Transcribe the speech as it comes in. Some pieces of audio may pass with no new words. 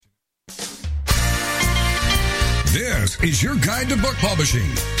This is your guide to book publishing.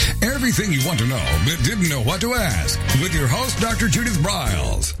 Everything you want to know but didn't know what to ask with your host, Dr. Judith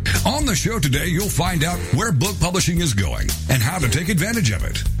Briles. On the show today, you'll find out where book publishing is going and how to take advantage of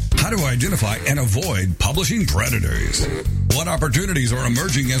it. How to identify and avoid publishing predators. What opportunities are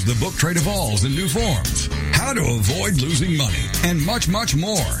emerging as the book trade evolves in new forms. How to avoid losing money and much, much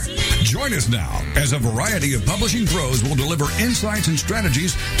more. Join us now as a variety of publishing pros will deliver insights and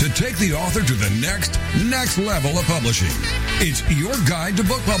strategies to take the author to the next level of publishing. It's your guide to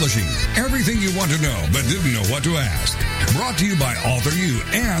book publishing. Everything you want to know but didn't know what to ask. Brought to you by Author U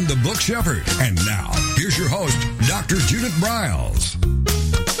and The Book Shepherd. And now, here's your host, Dr. Judith Briles.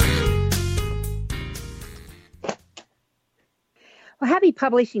 Well, happy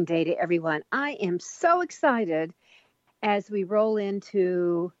Publishing Day to everyone. I am so excited as we roll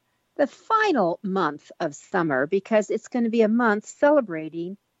into the final month of summer because it's going to be a month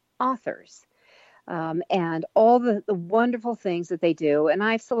celebrating authors and all the wonderful things that they do. And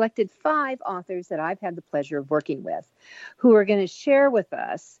I've selected 5 authors that I've had the pleasure of working with who are going to share with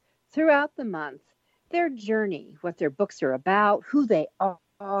us throughout the month their journey, what their books are about, who they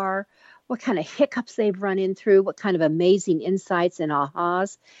are, what kind of hiccups they've run in through, what kind of amazing insights and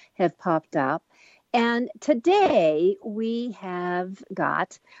ahas have popped up. And today we have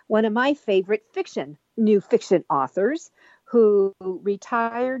got one of my favorite new fiction authors who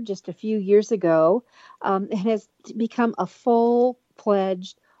retired just a few years ago and has become a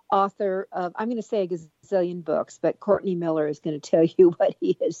full-fledged author of, I'm going to say a gazillion books, but Courtney Miller is going to tell you what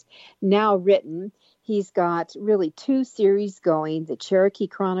he has now written. He's got really 2 series going, the Cherokee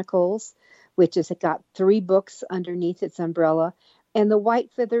Chronicles, which has got 3 books underneath its umbrella, and the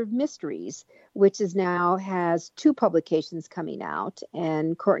White Feather Mysteries, which is now has 2 publications coming out,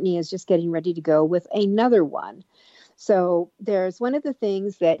 and Courtney is just getting ready to go with another one. So there's one of the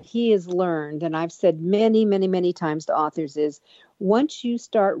things that he has learned, and I've said many, many, many times to authors is, once you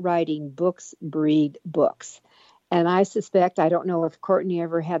start writing, books breed books. And I suspect, I don't know if Courtney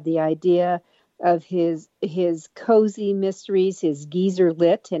ever had the idea of his cozy mysteries, his geezer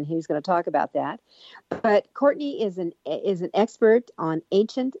lit, and he was going to talk about that. But Courtney is an expert on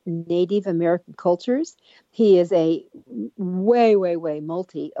ancient Native American cultures. He is a way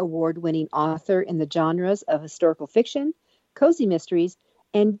multi-award-winning author in the genres of historical fiction, cozy mysteries,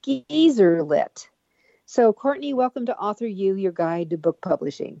 and geezer lit. So, Courtney, welcome to Author U, your guide to book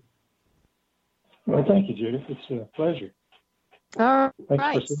publishing. Well, thank you, Judith. It's a pleasure. All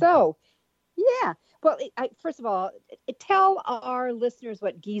right. So, yeah. Well, first of all, tell our listeners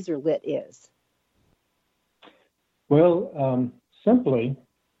what geezer lit is. Well, simply,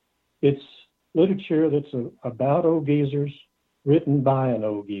 it's literature that's about old geezers, written by an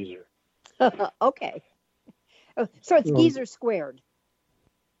old geezer. Okay. So it's geezer squared.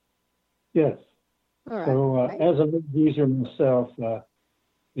 Yes. All right. So as a old geezer myself,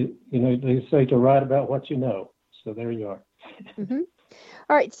 they say to write about what you know. So there you are. Mm-hmm.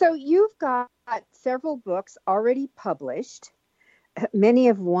 All right. So you've got several books already published. Many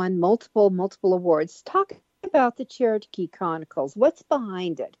have won multiple awards. Talk about the Cherokee Chronicles. What's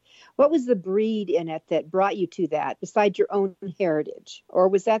behind it? What was the breed in it that brought you to that, besides your own heritage? Or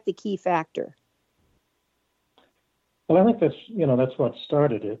was that the key factor? Well, I think that's what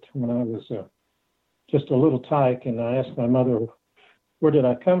started it. When I was just a little tyke, and I asked my mother, where did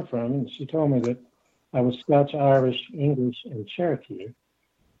I come from? And she told me that I was Scotch, Irish, English, and Cherokee.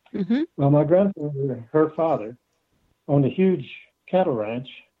 Mm-hmm. Well, my grandfather, her father, owned a huge cattle ranch.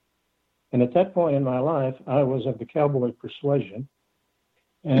 And at that point in my life, I was of the cowboy persuasion.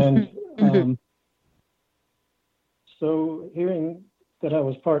 And so hearing that I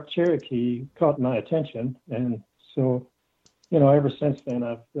was part Cherokee caught my attention. And so, ever since then,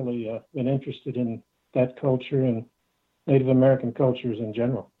 I've really been interested in that culture and Native American cultures in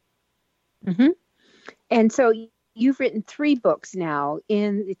general. Mm-hmm. And so you've written 3 books now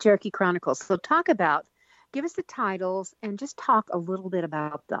in the Cherokee Chronicles. So give us the titles and just talk a little bit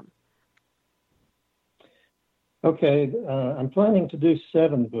about them. Okay, I'm planning to do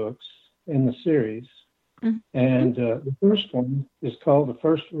 7 books in the series. Mm-hmm. And the first one is called The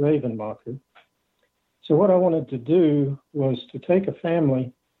First Ravenmocker. So what I wanted to do was to take a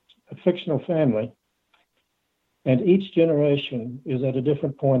fictional family, and each generation is at a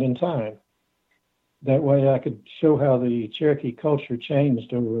different point in time. That way I could show how the Cherokee culture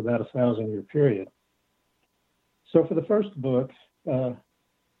changed over about a 1,000-year period. So for the first book,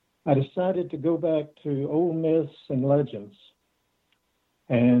 I decided to go back to old myths and legends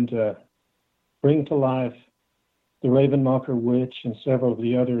and bring to life the Ravenmocker Witch and several of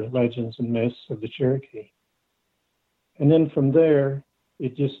the other legends and myths of the Cherokee. And then from there,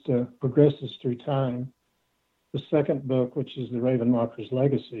 it just progresses through time the second book, which is The Ravenmaker's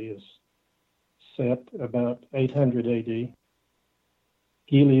Legacy, is set about 800 A.D.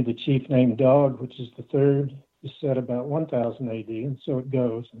 Gili, the Chief Named Dog, which is the third, is set about 1000 A.D., and so it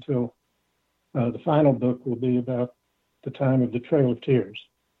goes until the final book will be about the time of the Trail of Tears.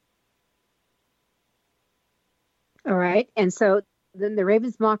 All right, and so then the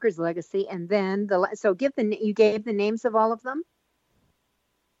Ravensmaker's Legacy, and then you gave the names of all of them.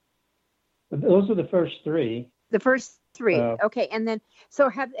 Those are the first three. The first three, okay, and then so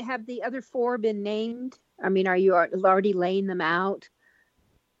have the other four been named? I mean, are you already laying them out?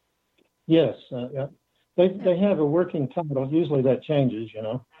 Yes, yeah. They have a working title. Usually that changes,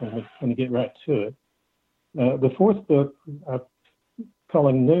 when you get right to it. The fourth book, I'm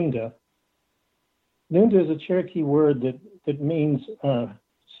calling Nunda. Nunda is a Cherokee word that means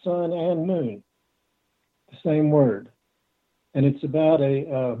sun and moon, the same word. And it's about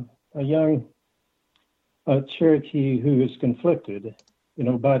a young Cherokee who is conflicted.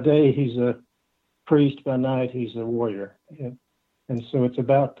 By day he's a priest, by night he's a warrior. And so it's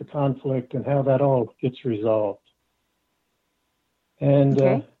about the conflict and how that all gets resolved. And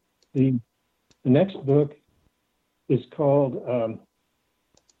okay. The next book is called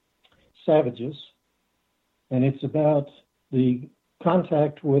Savages, and it's about the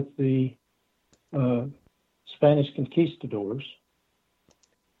contact with the Spanish conquistadors.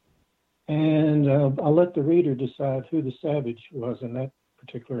 And I'll let the reader decide who the savage was in that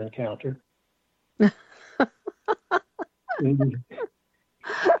particular encounter.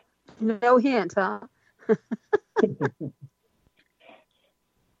 No hint, huh? The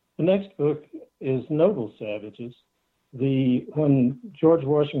next book is Noble Savages. When George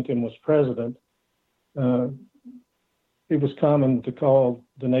Washington was president, it was common to call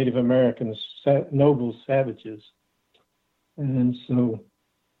the Native Americans noble savages. And so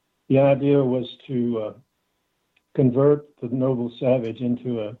the idea was to convert the noble savage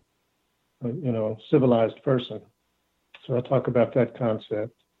into a civilized person. So I talk about that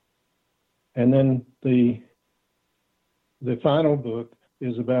concept. And then the final book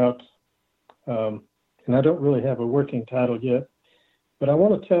is about, and I don't really have a working title yet, but I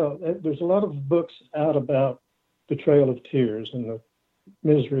want to tell, there's a lot of books out about the Trail of Tears and the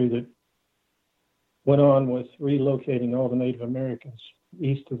misery that went on with relocating all the Native Americans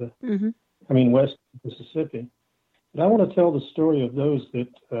west of the Mississippi. But I want to tell the story of those that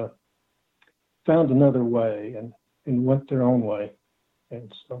found another way and went their own way.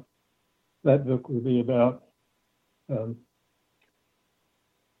 And so that book will be about a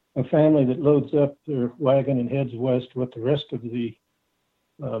family that loads up their wagon and heads west with the rest of the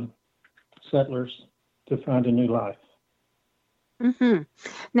settlers to find a new life. Mm-hmm.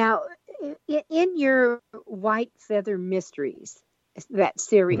 Now, in your White Feather Mysteries, that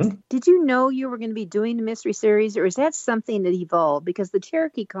series, did you know you were going to be doing the mystery series, or is that something that evolved? Because the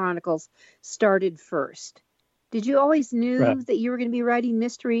Cherokee Chronicles started first. Did you always knew that you were going to be writing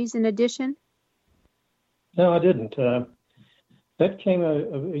mysteries in addition? No, I didn't. That came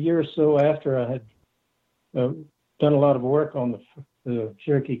a year or so after I had done a lot of work on the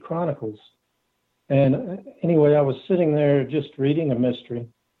Cherokee Chronicles. And anyway, I was sitting there just reading a mystery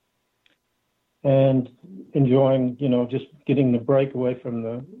and enjoying, just getting the break away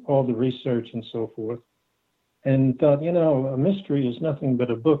from all the research and so forth. And thought, a mystery is nothing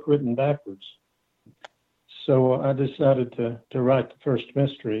but a book written backwards. So I decided to write the first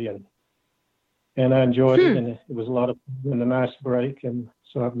mystery, and I enjoyed it, and it was a lot of fun and a nice break, and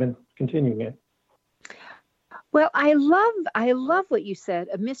so I've been continuing it. Well, I love what you said.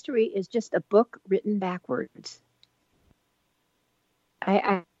 A mystery is just a book written backwards.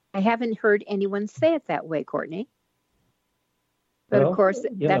 I haven't heard anyone say it that way, Courtney. But of course,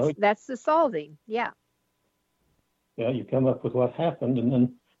 that's the solving. Yeah. Yeah, you come up with what happened,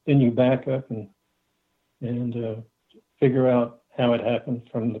 and then you back up and figure out how it happened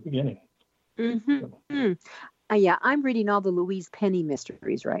from the beginning. Mm-hmm. Yeah, I'm reading all the Louise Penny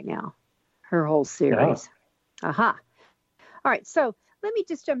mysteries right now, her whole series. Yeah. Aha. All right, so let me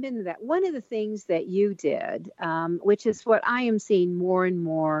just jump into that. One of the things that you did, which is what I am seeing more and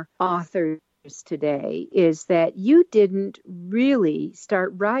more authors today, is that you didn't really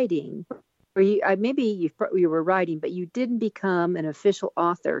start writing, or maybe you were writing, but you didn't become an official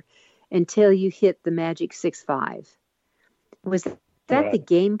author until you hit the Magic 6.5. Was that the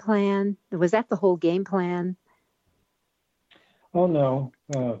game plan? Was that the whole game plan? Oh, no.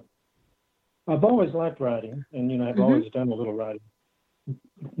 I've always liked writing, and, I've always done a little writing,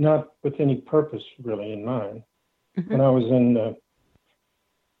 not with any purpose really in mind. When I was in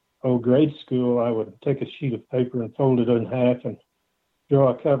grade school, I would take a sheet of paper and fold it in half and draw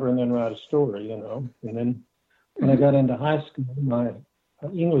a cover and then write a story, And then When I got into high school, my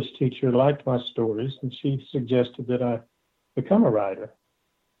English teacher liked my stories, and she suggested that I become a writer.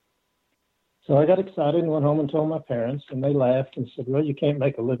 So I got excited and went home and told my parents, and they laughed and said, well, you can't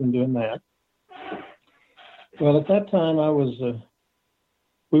make a living doing that. Well, at that time,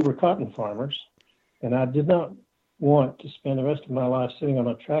 we were cotton farmers, and I did not want to spend the rest of my life sitting on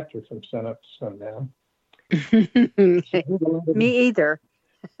a tractor from sunup to sundown. Me either.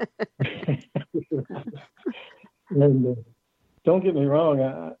 And don't get me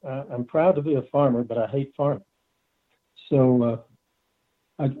wrong, I'm proud to be a farmer, but I hate farming. So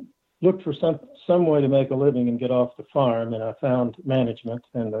I looked for some way to make a living and get off the farm, and I found management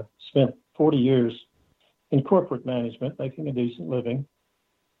and spent 40 years in corporate management, making a decent living.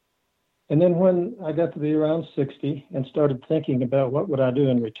 And then when I got to be around 60 and started thinking about what would I do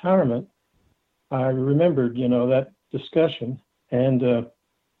in retirement, I remembered, that discussion and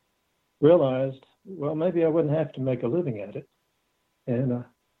realized, well, maybe I wouldn't have to make a living at it. And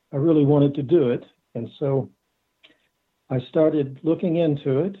I really wanted to do it. And so I started looking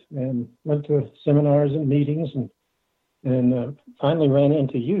into it and went to seminars and meetings and finally ran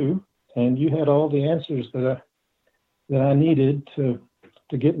into you, and you had all the answers that I needed to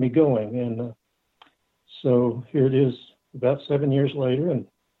get me going. And so here it is about 7 years later and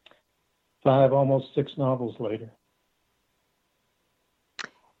 5, almost 6 novels later.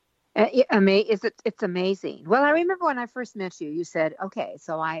 It's amazing. Well, I remember when I first met you, you said, okay,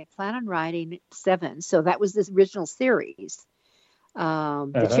 so I plan on writing 7. So that was this original series,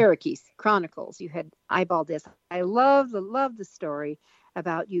 the Cherokee Chronicles. You had eyeballed this. I love the story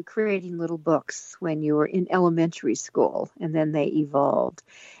about you creating little books when you were in elementary school, and then they evolved.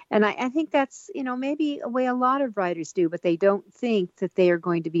 And I think that's, maybe a way a lot of writers do, but they don't think that they are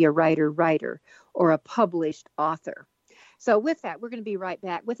going to be a writer or a published author. So with that, we're going to be right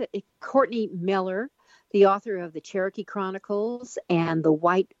back with it. Courtney Miller, the author of the Cherokee Chronicles and the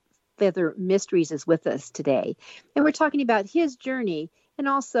White Feather Mysteries, is with us today. And we're talking about his journey and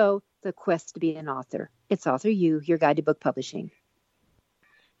also the quest to be an author. It's Author U, your guide to book publishing.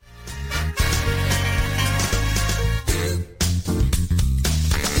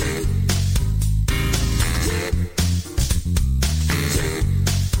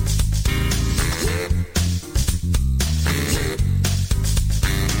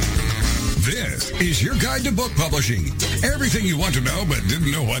 This is your guide to book publishing. Everything you want to know but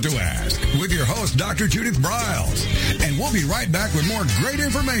didn't know what to ask. With your host, Dr. Judith Briles. And we'll be right back with more great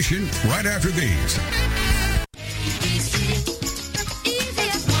information right after these.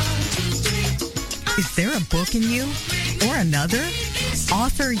 Is there a book in you or another?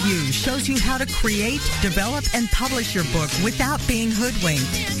 Author U shows you how to create, develop, and publish your book without being hoodwinked.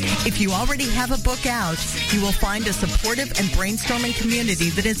 If you already have a book out, you will find a supportive and brainstorming community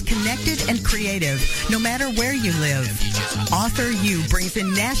that is connected and creative, no matter where you live. Author U brings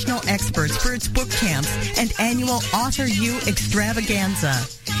in national experts for its book camps and annual Author U extravaganza.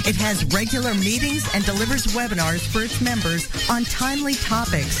 It has regular meetings and delivers webinars for its members on timely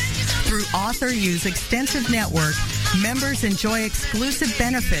topics. Through Author U's extensive network, members enjoy exclusive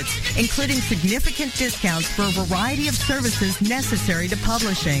benefits, including significant discounts for a variety of services necessary to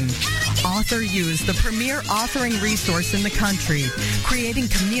publishing. Author U is the premier authoring resource in the country, creating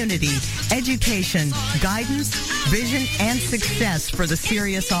community, education, guidance, vision, and success for the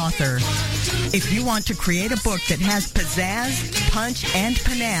serious author. If you want to create a book that has pizzazz, punch, and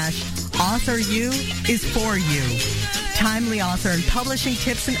panache, Author U is for you. Timely author and publishing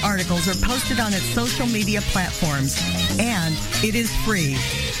tips and articles are posted on its social media platforms, and it is free.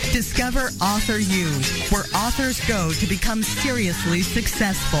 Discover Author U, where authors go to become seriously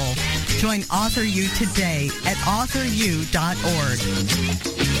successful. Join Author U today at authoru.org.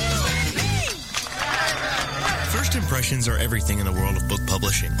 First impressions are everything in the world of book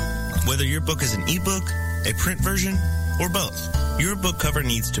publishing. Whether your book is an ebook, a print version, or both, your book cover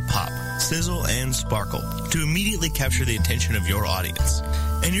needs to pop, sizzle, and sparkle to immediately capture the attention of your audience.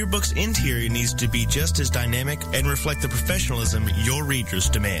 And your book's interior needs to be just as dynamic and reflect the professionalism your readers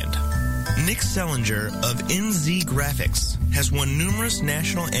demand. Nick Sellinger of NZ Graphics has won numerous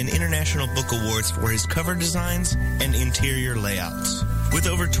national and international book awards for his cover designs and interior layouts. With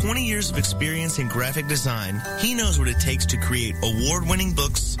over 20 years of experience in graphic design, he knows what it takes to create award-winning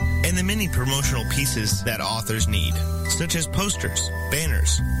books and the many promotional pieces that authors need, such as posters,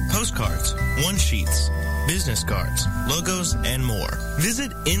 banners, postcards, one-sheets, business cards, logos, and more.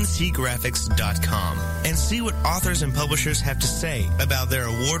 Visit ncgraphics.com and see what authors and publishers have to say about their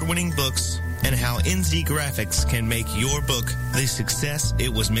award-winning books and how NZ Graphics can make your book the success it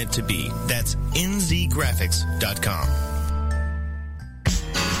was meant to be. That's nzgraphics.com.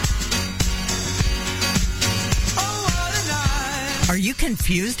 Are you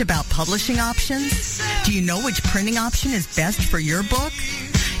confused about publishing options? Do you know which printing option is best for your book?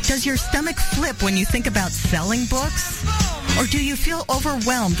 Does your stomach flip when you think about selling books? Or do you feel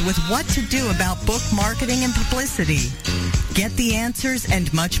overwhelmed with what to do about book marketing and publicity? Get the answers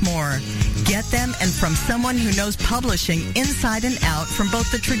and much more. Get them and from someone who knows publishing inside and out from both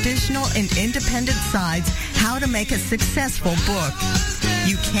the traditional and independent sides, how to make a successful book.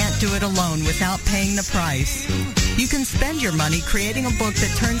 You can't do it alone without paying the price. You can spend your money creating a book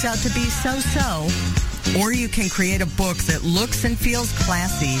that turns out to be so-so, or you can create a book that looks and feels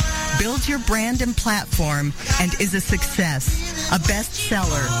classy, builds your brand and platform, and is a success, a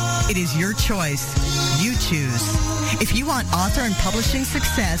bestseller. It is your choice. You choose. If you want author and publishing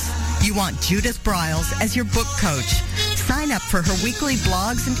success, you want Judith Briles as your book coach. Sign up for her weekly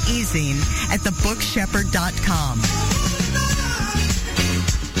blogs and e-zine at thebookshepherd.com.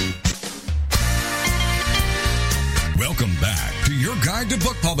 Welcome back to your guide to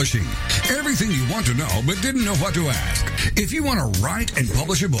book publishing. Everything you want to know but didn't know what to ask. If you want to write and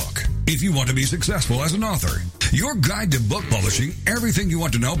publish a book, if you want to be successful as an author, your guide to book publishing, everything you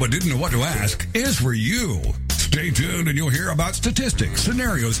want to know but didn't know what to ask, is for you. Stay tuned and you'll hear about statistics,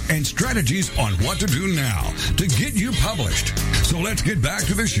 scenarios, and strategies on what to do now to get you published. So let's get back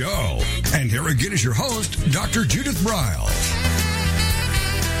to the show. And here again is your host, Dr. Judith Briles.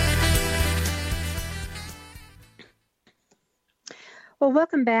 Well,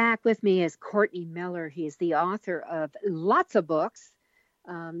 welcome back. With me is Courtney Miller. He's the author of lots of books,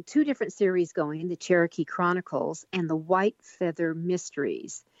 2 different series going, the Cherokee Chronicles and the White Feather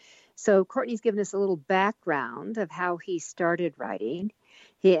Mysteries. So Courtney's given us a little background of how he started writing.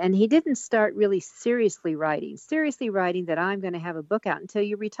 He didn't start really seriously writing that I'm going to have a book out until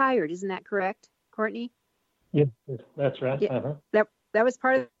you retired. Isn't that correct, Courtney? Yeah, that's right. Yeah, Uh-huh. that was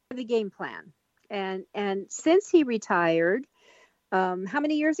part of the game plan. And since he retired, how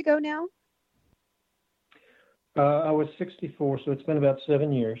many years ago now? I was 64, so it's been about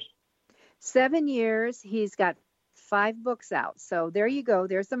 7 years. 7 years. He's got 5 books out. So there you go.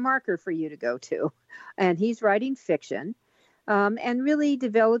 There's the marker for you to go to. And he's writing fiction and really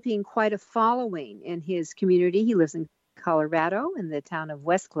developing quite a following in his community. He lives in Colorado in the town of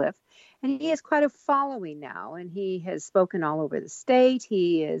Westcliff, and he has quite a following now. And he has spoken all over the state.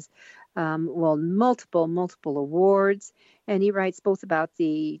 He is multiple awards, and he writes both about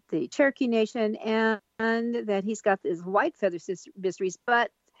the Cherokee Nation and that he's got his White Feather Mysteries,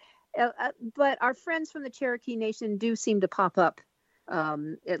 but our friends from the Cherokee Nation do seem to pop up.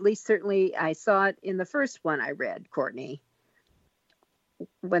 At least certainly I saw it in the first one I read, Courtney,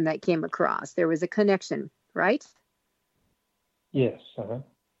 when that came across. There was a connection, right? Yes. Uh-huh.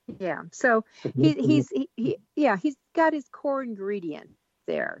 Yeah. So he's got his core ingredient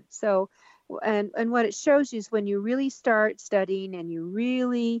there. So, and what it shows you is when you really start studying and you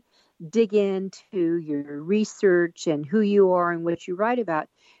really dig into your research and who you are and what you write about,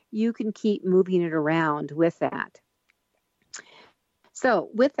 you can keep moving it around with that. So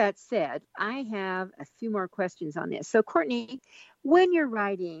with that said, I have a few more questions on this. So Courtney, when you're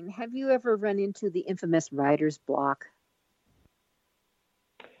writing, have you ever run into the infamous writer's block?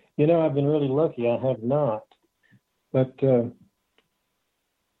 I've been really lucky. I have not. But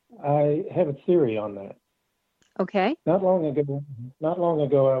I have a theory on that. Okay. Not long ago,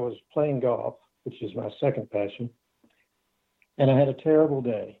 I was playing golf, which is my second passion, and I had a terrible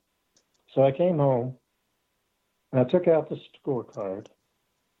day. So I came home, and I took out the scorecard,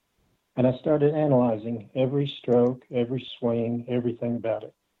 and I started analyzing every stroke, every swing, everything about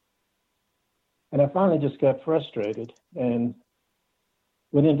it. And I finally just got frustrated and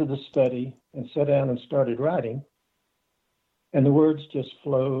went into the study and sat down and started writing. And the words just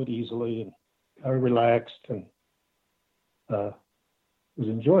flowed easily, and I relaxed and it was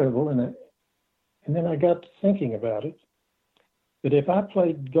enjoyable. And then I got to thinking about it, that if I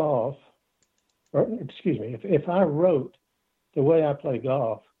played golf, if I wrote the way I play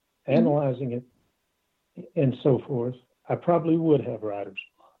golf, analyzing it and so forth, I probably would have writer's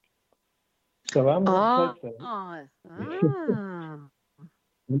block. So I'm going to take that.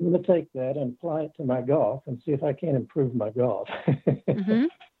 I'm going to take that and apply it to my golf and see if I can improve my golf.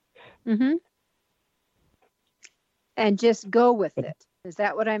 And just go with it. Is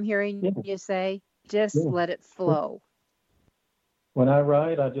that what I'm hearing you say? Just let it flow. When I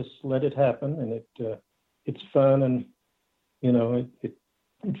write, I just let it happen, and it's fun, and it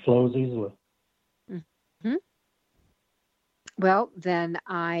flows easily. Mm-hmm. Well, then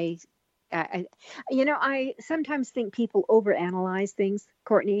I sometimes think people overanalyze things,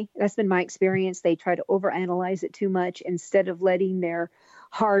 Courtney. That's been my experience. They try to overanalyze it too much instead of letting their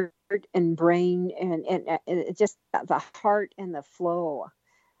heart and brain and just the heart and the flow.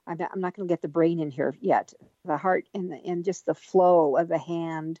 I'm not going to get the brain in here yet. The heart and just the flow of the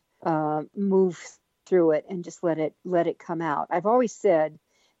hand move through it and just let it come out. I've always said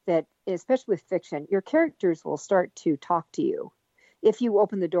that, especially with fiction, your characters will start to talk to you if you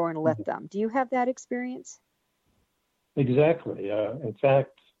open the door and let them. Do you have that experience? Exactly. In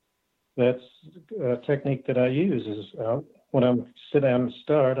fact, that's a technique that I use is when I sit down and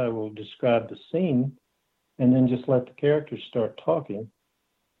start, I will describe the scene and then just let the characters start talking.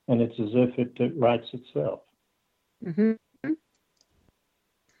 And it's as if it writes itself. Mm-hmm.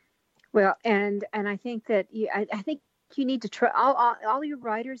 Well, and I think that I think you need to trust all your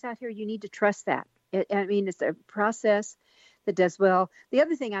writers out here. You need to trust that. It's a process that does well. The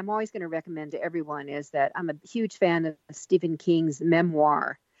other thing I'm always going to recommend to everyone is that I'm a huge fan of Stephen King's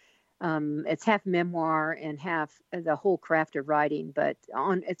memoir. It's half memoir and half the whole craft of writing, but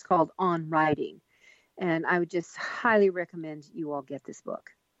it's called On Writing. And I would just highly recommend you all get this book.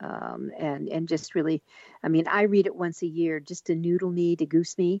 And just really, I read it once a year just to noodle me, to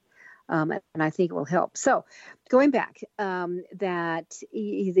goose me. And I think it will help. So going back, that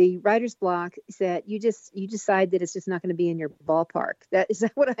the writer's block is that you decide that it's just not going to be in your ballpark. Is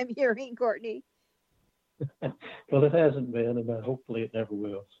that what I'm hearing, Courtney? Well, it hasn't been, and hopefully it never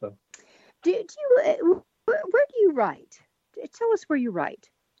will. So, where do you write? Tell us where you write.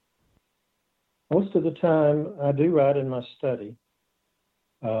 Most of the time, I do write in my study.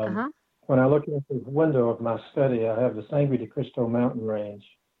 When I look into the window of my study, I have the Sangre de Cristo mountain range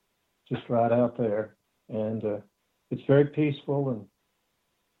just right out there. And it's very peaceful and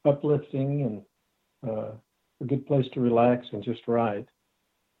uplifting and a good place to relax and just write.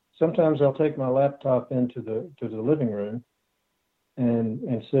 Sometimes I'll take my laptop into the living room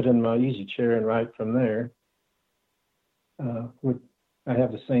and sit in my easy chair and write from there. I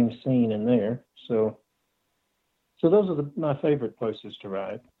have the same scene in there. So those are my favorite places to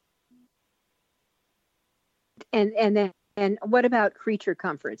write. And what about creature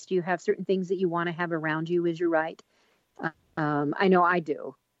comforts? Do you have certain things that you want to have around you as you write? I know I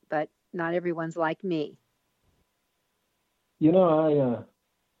do, but not everyone's like me.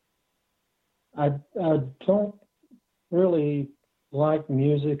 I don't really like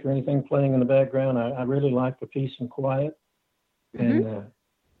music or anything playing in the background. I really like the peace and quiet. Mm-hmm. And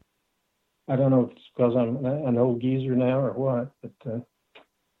I don't know if it's because I'm an old geezer now or what, but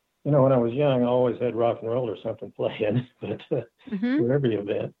when I was young, I always had rock and roll or something playing, but for every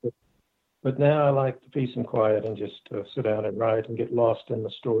event. But now I like the peace and quiet and just sit down and write and get lost in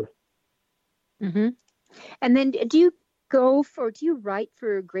the story. Mm-hmm. And then do you write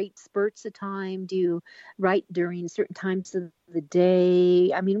for great spurts of time? Do you write during certain times of the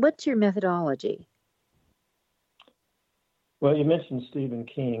day? What's your methodology? Well, you mentioned Stephen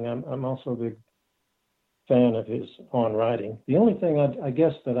King. I'm also a big fan of his On Writing. The only thing I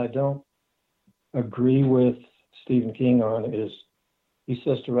guess that I don't agree with Stephen King on is he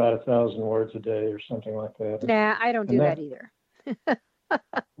says to write 1,000 words a day or something like that. Nah, I don't do that either. I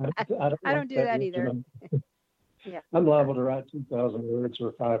don't do that either. Yeah. I'm liable to write 2,000 words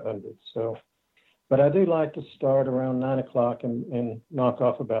or 500. So, but I do like to start around 9 o'clock and knock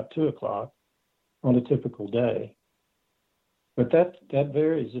off about 2 o'clock on a typical day. But that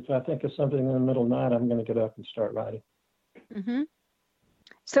varies. If I think of something in the middle of the night, I'm going to get up and start writing. Mm-hmm.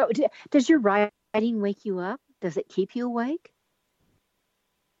 So does your writing wake you up? Does it keep you awake?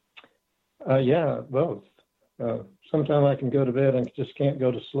 Yeah, both. Sometimes I can go to bed and just can't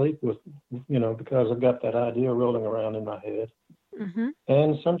go to sleep because I've got that idea rolling around in my head. Mm-hmm.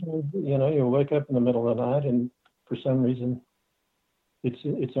 And sometimes, you'll wake up in the middle of the night and for some reason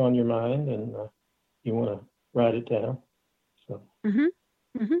it's on your mind and you want to write it down. So.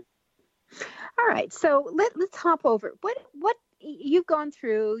 Mm-hmm. Mm-hmm. All right. So let's hop over. What you've gone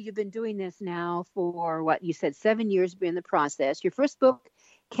through, you've been doing this now for what you said, 7 years in the process. Your first book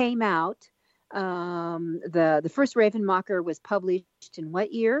came out. The first Ravenmocker was published in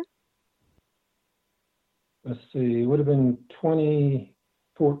what year? Let's see, it would have been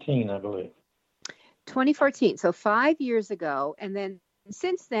 2014, I believe. 2014, so 5 years ago, and then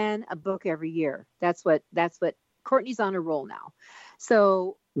since then, a book every year. That's what Courtney's on a roll now.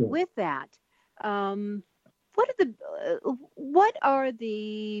 So with that, what are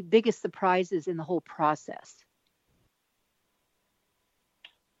the biggest surprises in the whole process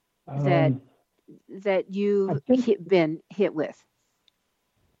that you've been hit with?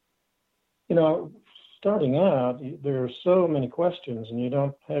 Starting out, there are so many questions and you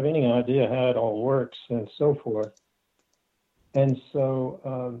don't have any idea how it all works and so forth. And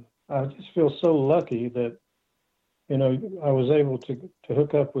so I just feel so lucky that I was able to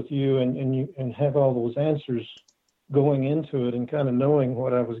hook up with you and have all those answers going into it and kind of knowing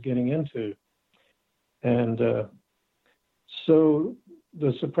what I was getting into. And so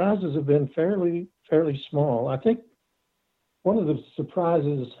the surprises have been fairly small. I think one of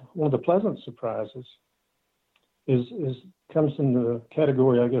the pleasant surprises comes in the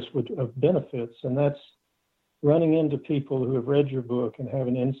category, I guess, of benefits, and that's running into people who have read your book and have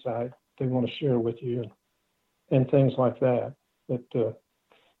an insight they want to share with you and things like that. But,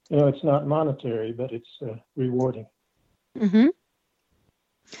 it's not monetary, but it's rewarding. Mm-hmm.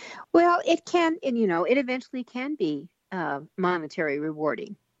 Well, it can, and it eventually can be monetary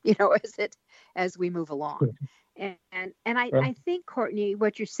rewarding, as we move along. And Right. I think, Courtney,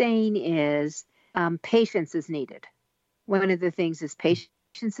 what you're saying is patience is needed. One of the things is patience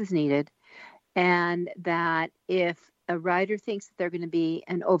is needed, and that if a writer thinks that they're going to be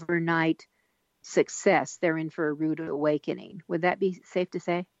an overnight success, they're in for a rude awakening. Would that be safe to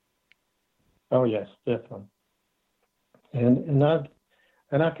say? Oh yes, definitely. And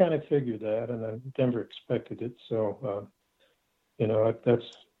I kind of figured that, and I never expected it. So,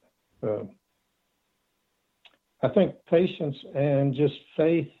 I think patience and just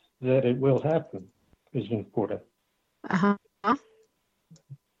faith that it will happen is important. Uh-huh.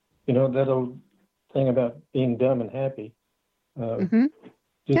 That old thing about being dumb and happy. Mm-hmm.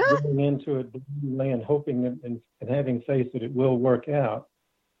 Just going into it and hoping and having faith that it will work out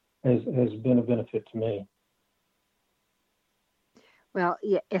has been a benefit to me. Well,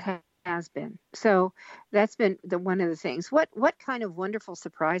 yeah, it has been. So that's been one of the things. What kind of wonderful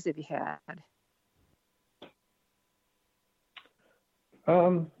surprise have you had?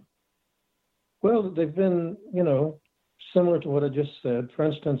 Well, they've been, similar to what I just said. For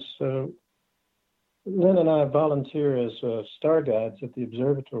instance, Lynn and I volunteer as star guides at the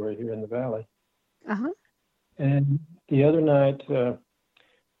observatory here in the valley. Uh-huh. And the other night,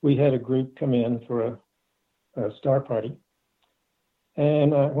 we had a group come in for a star party.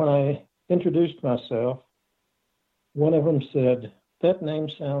 And when I introduced myself, one of them said, "That name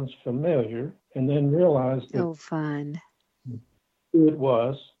sounds familiar," and then realized that fun. who it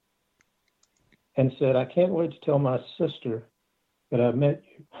was, and said, "I can't wait to tell my sister that I met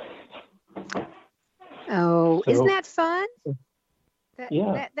you." Oh, So, isn't that fun?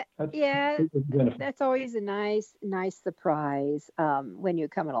 Yeah. That's always a nice surprise when you're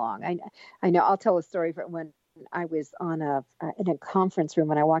coming along. I know. I'll tell a story from when I was in a conference room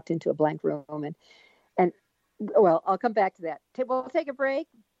when I walked into a blank room, and well, I'll come back to that. We'll take a break.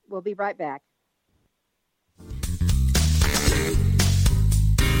 We'll be right back.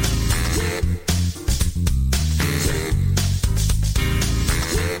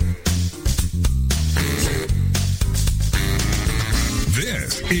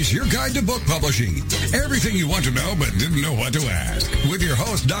 This is your guide to book publishing. Everything you want to know but didn't know what to ask. With your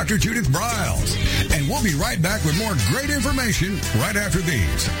host, Dr. Judith Briles. And we'll be right back with more great information right after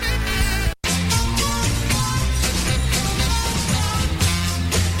these.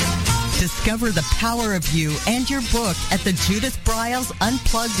 Discover the power of you and your book at the Judith Briles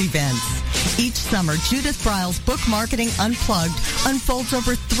Unplugged events. Each summer, Judith Briles Book Marketing Unplugged unfolds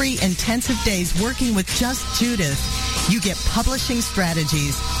over 3 intensive days working with just Judith. You get publishing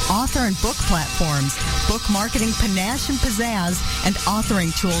strategies, author and book platforms, book marketing panache and pizzazz, and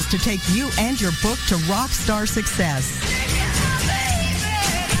authoring tools to take you and your book to rock star success.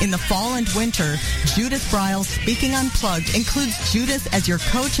 In the fall and winter, Judith Briles Speaking Unplugged includes Judith as your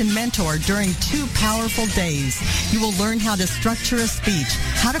coach and mentor during 2 powerful days. You will learn how to structure a speech,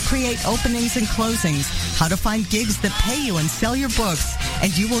 how to create openings and closings, how to find gigs that pay you and sell your books,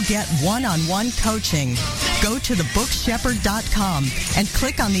 and you will get one-on-one coaching. Go to thebookshepherd.com and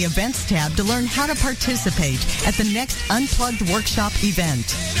click on the events tab to learn how to participate at the next Unplugged Workshop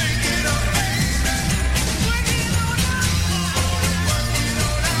event.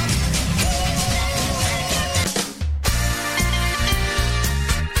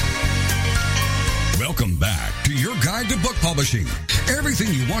 Welcome back to your guide to book publishing. Everything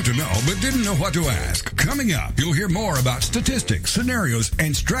you want to know but didn't know what to ask. Coming up, you'll hear more about statistics, scenarios,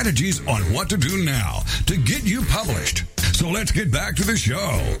 and strategies on what to do now to get you published. So let's get back to the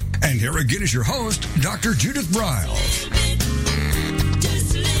show. And here again is your host, Dr. Judith Briles.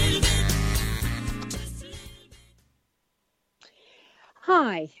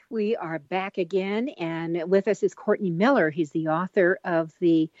 Hi, we are back again, and with us is Courtney Miller. He's the author of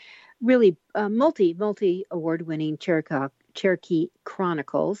the really multi-award-winning Cherokee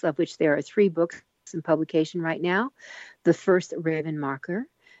Chronicles, of which there are 3 books in publication right now. The First Raven Mocker,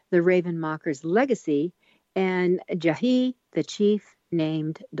 The Raven Mocker's Legacy, and Jahi, the Chief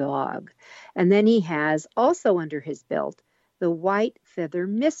Named Dog. And then he has also under his belt The White Feather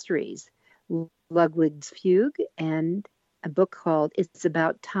Mysteries, Ludwig's Fugue, and a book called It's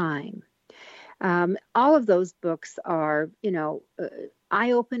About Time. All of those books are,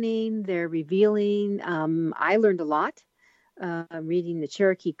 eye-opening. They're revealing. I learned a lot reading the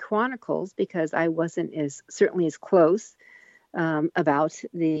Cherokee Chronicles because I wasn't certainly as close about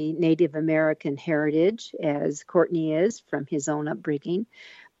the Native American heritage as Courtney is from his own upbringing.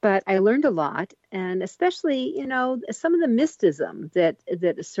 But I learned a lot, and especially, some of the mysticism that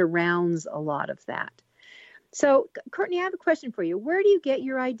surrounds a lot of that. So, Courtney, I have a question for you. Where do you get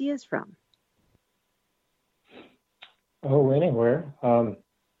your ideas from? Oh, anywhere.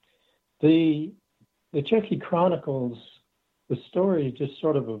 The Cherokee Chronicles, the story just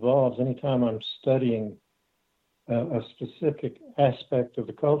sort of evolves anytime I'm studying a specific aspect of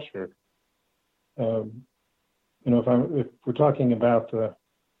the culture. If we're talking about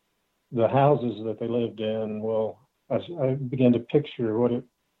the houses that they lived in, well, I began to picture what it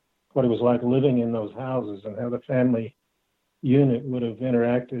was like living in those houses and how the family unit would have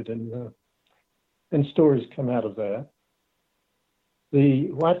interacted, and stories come out of that.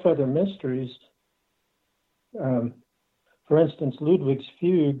 The White Feather Mysteries, for instance, Ludwig's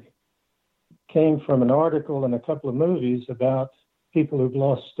Fugue came from an article and a couple of movies about people who've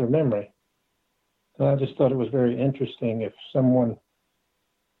lost their memory. And I just thought it was very interesting if someone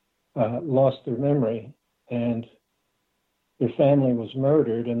lost their memory and their family was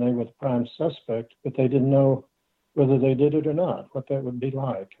murdered and they were the prime suspect, but they didn't know whether they did it or not, what that would be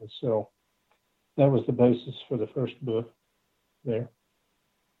like. And so that was the basis for the first book there.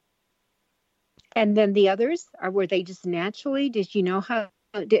 And then the others, were they just naturally? Did you know how?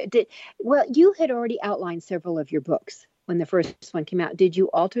 Well, you had already outlined several of your books when the first one came out. Did you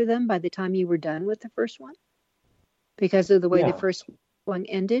alter them by the time you were done with the first one because of the way the first one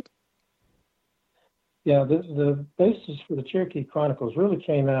ended? Yeah, the basis for the Cherokee Chronicles really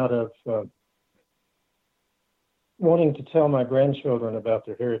came out of wanting to tell my grandchildren about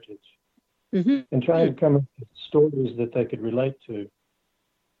their heritage and trying to come up with stories that they could relate to.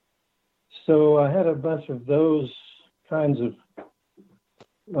 So I had a bunch of those kinds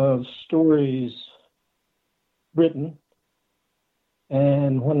of stories written,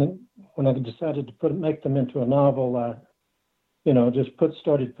 and when I decided to make them into a novel, I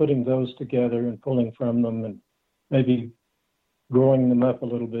started putting those together and pulling from them and maybe growing them up a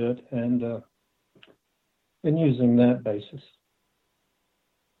little bit and using that basis.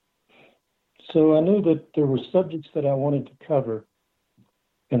 So I knew that there were subjects that I wanted to cover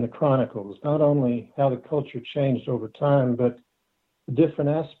in the Chronicles, not only how the culture changed over time, but the different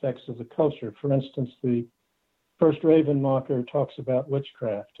aspects of the culture. For instance, the first Ravenmocker talks about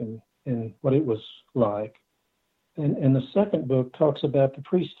witchcraft and what it was like. And the second book talks about the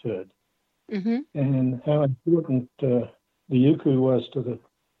priesthood and how important the Yuku was to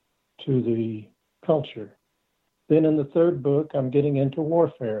the culture. Then in the third book, I'm getting into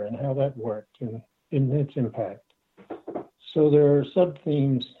warfare and how that worked and its impact. So there are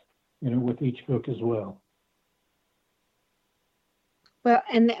sub-themes, with each book as well. Well,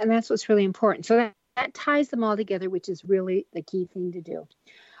 and that's what's really important. So that ties them all together, which is really the key thing to do.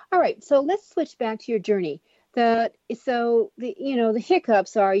 All right, so let's switch back to your journey. The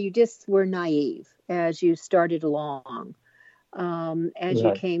hiccups are you just were naive as you started along, as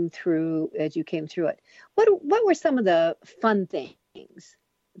you came through it. What were some of the fun things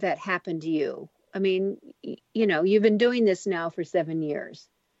that happened to you? I mean, you've been doing this now for 7 years.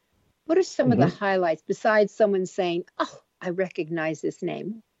 What are some of the highlights besides someone saying, "Oh, I recognize this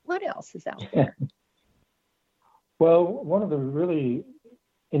name"? What else is out there? Well, one of the really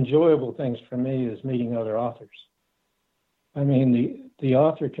enjoyable things for me is meeting other authors. I mean, the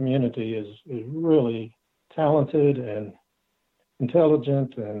author community is really talented and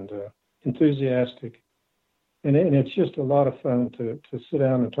intelligent and enthusiastic, and it's just a lot of fun to sit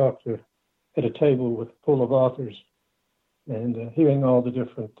down and talk at a table full of authors and hearing all the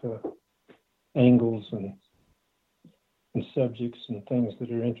different angles and subjects and things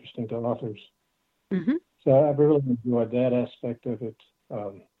that are interesting to authors. So I've really enjoyed that aspect of it.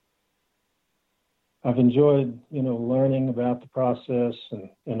 I've enjoyed, learning about the process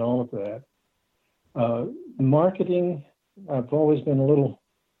and all of that. Marketing, I've always been a little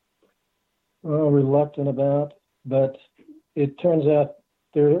reluctant about, but it turns out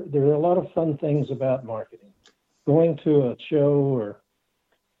there are a lot of fun things about marketing. Going to a show or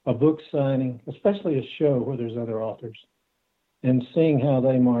a book signing, especially a show where there's other authors, and seeing how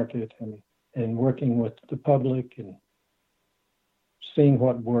they market and working with the public and seeing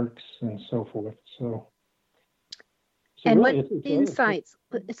what works and so forth. And really, what insights?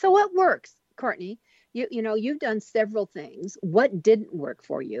 So what works, Courtney? You know, you've done several things. What didn't work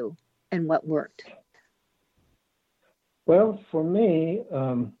for you and what worked? Well, for me,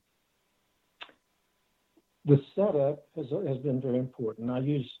 the setup has been very important. I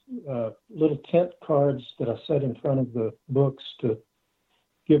use little tent cards that I set in front of the books to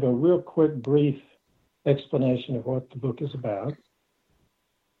give a real quick, brief explanation of what the book is about.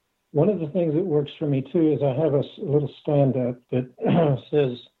 One of the things that works for me, too, is I have a little stand-up that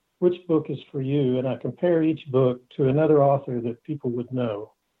says, which book is for you? And I compare each book to another author that people would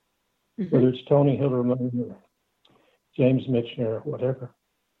know, whether it's Tony Hillerman or James Michener or whatever.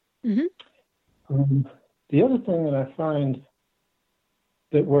 The other thing that I find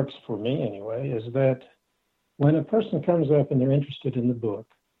that works for me anyway is that when a person comes up and they're interested in the book,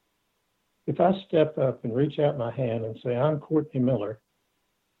 if I step up and reach out my hand and say, I'm Courtney Miller,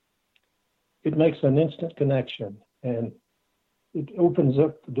 it makes an instant connection and it opens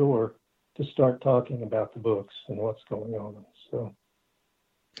up the door to start talking about the books and what's going on.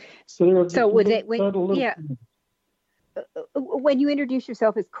 When you introduce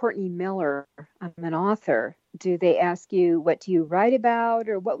yourself as Courtney Miller, I'm an author, do they ask you, what do you write about,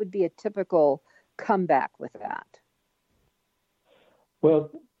 or what would be a typical comeback with that?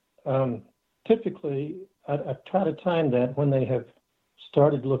 Well, typically, I try to time that when they have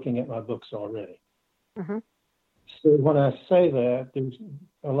started looking at my books already. So when I say that, there's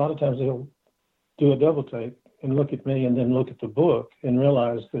a lot of times they'll do a double take and look at me and then look at the book and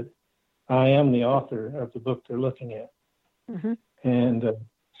realize that I am the author of the book they're looking at. And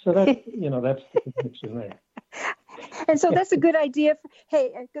so that, that's the connection there. And so that's a good idea.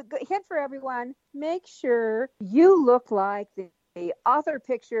 Hey, a good hint for everyone. Make sure you look like the author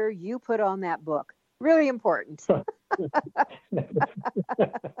picture you put on that book. Really important.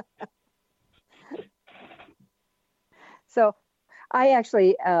 So I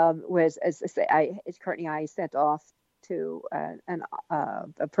actually Courtney, I sent off to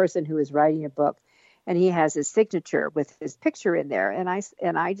a person who is writing a book, and he has his signature with his picture in there. And I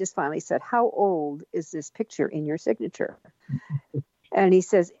just finally said, how old is this picture in your signature? And he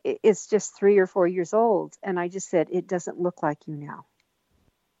says, it's just 3 or 4 years old. And I just said, it doesn't look like you now.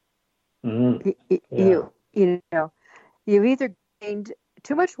 You've either gained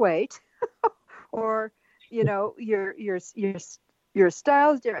too much weight or, your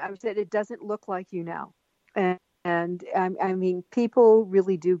style's different. I said, it doesn't look like you now. And I mean, people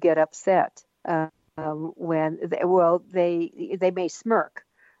really do get upset when they may smirk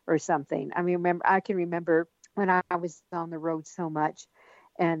or something. I can remember when I was on the road so much,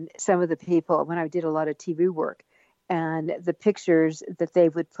 and some of the people, when I did a lot of TV work, and the pictures that they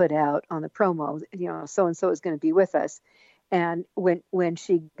would put out on the promo, so and so is going to be with us. And when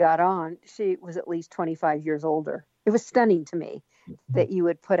she got on, she was at least 25 years older. It was stunning to me that you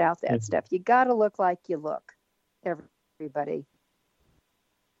would put out that stuff. You got to look like you look, everybody.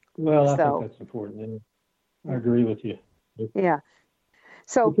 Well, I think that's important. I agree with you. Yeah.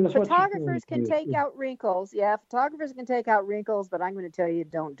 So photographers can take out wrinkles. Yeah, photographers can take out wrinkles, but I'm going to tell you,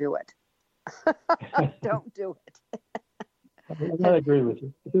 don't do it. Don't do it. I agree with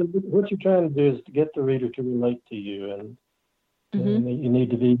you. What you're trying to do is to get the reader to relate to you, and you need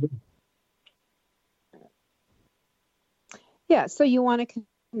to be. Yeah, so you want to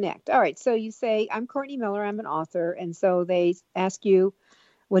connect. All right, so you say, I'm Courtney Miller, I'm an author, and so they ask you,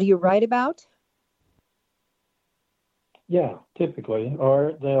 what do you write about? Yeah, typically,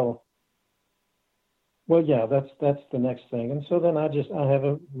 or that's the next thing. And so then I have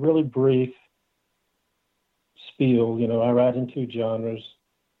a really brief spiel. I write in 2 genres.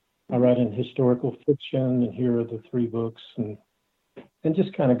 I write in historical fiction, and here are the 3 books, and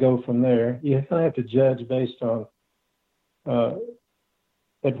just kind of go from there. You kind of have to judge based on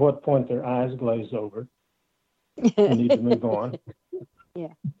at what point their eyes glaze over. You need to move on.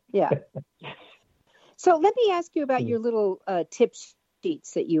 Yeah. So let me ask you about your little tip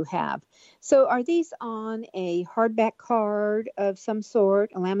sheets that you have. So are these on a hardback card of some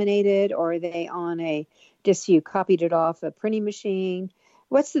sort, laminated, or are they on just you copied it off a printing machine?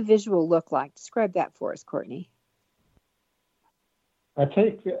 What's the visual look like? Describe that for us, Courtney. I've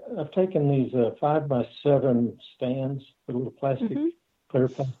taken these 5x7 stands, the little plastic, clear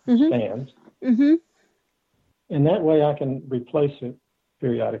plastic stands, and that way I can replace it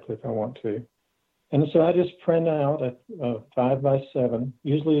periodically if I want to. And so I just print out a 5x7,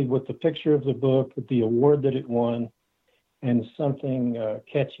 usually with the picture of the book, with the award that it won, and something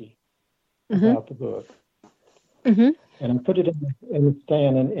catchy about the book. And I put it in the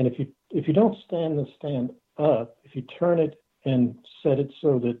stand. And if you don't stand the stand up, if you turn it and set it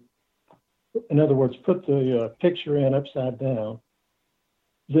so that in other words, put the picture in upside down,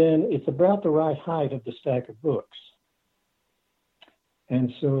 then it's about the right height of the stack of books.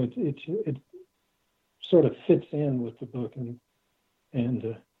 And so it sort of fits in with the book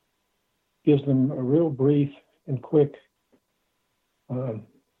and gives them a real brief and quick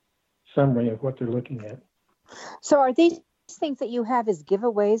summary of what they're looking at. So are these things that you have as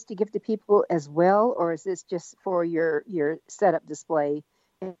giveaways to give to people as well, or is this just for your setup display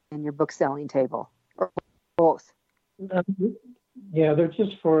and your book selling table, or both? Yeah, they're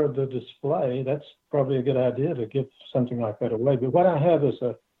just for the display. That's probably a good idea to give something like that away. But what I have is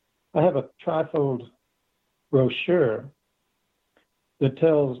I have a trifold brochure that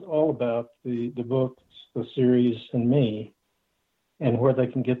tells all about the books, the series, and me, and where they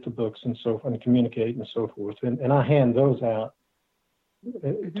can get the books and so forth, and communicate and so forth. And I hand those out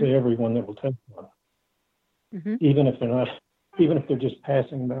to everyone that will take one, even if they're just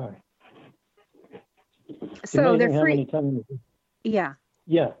passing by. So they're free. Yeah.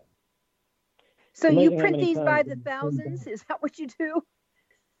 Yeah. So you print these by the thousands? Is that what you do?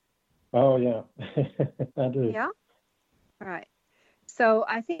 Oh, yeah. I do. Yeah? All right. So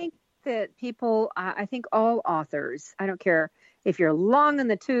I think that people, I think all authors, I don't care if you're long in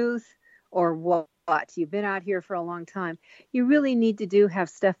the tooth or what, you've been out here for a long time, you really need to have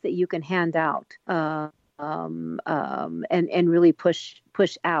stuff that you can hand out and really push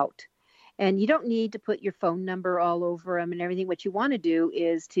out. And you don't need to put your phone number all over them and everything. What you want to do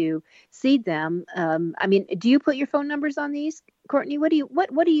is to seed them. I mean, do you put your phone numbers on these, Courtney? What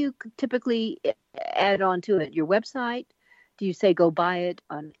do you typically add on to it? Your website? Do you say go buy it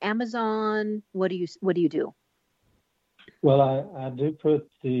on Amazon? What do you do? Well, I do put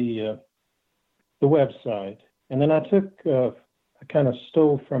the website, and then I I kind of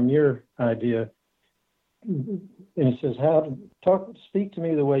stole from your idea. And it says, speak to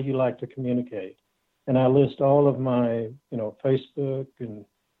me the way you like to communicate. And I list all of my, Facebook and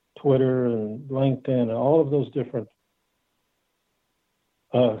Twitter and LinkedIn and all of those different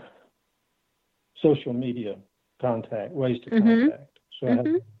social media ways to contact. So I have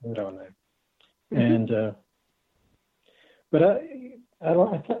to put on there. And, but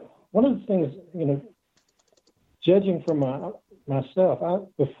one of the things, judging from myself,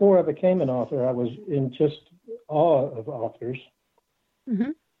 before I became an author, I was in just awe of authors,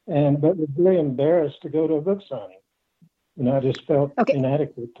 but was very embarrassed to go to a book signing. I just felt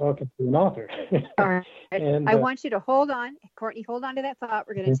inadequate talking to an author. All right. And I want you to hold on, Courtney. Hold on to that thought.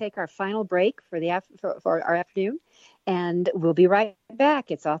 We're going to take our final break for our afternoon, and we'll be right back.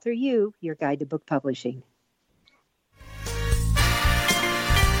 It's Author U, your guide to book publishing.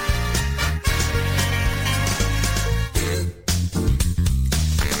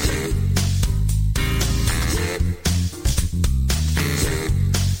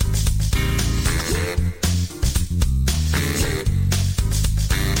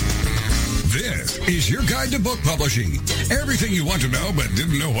 Is your guide to book publishing. Everything you want to know but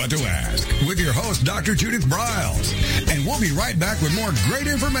didn't know what to ask. With your host, Dr. Judith Briles. And we'll be right back with more great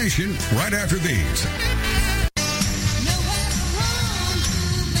information right after these.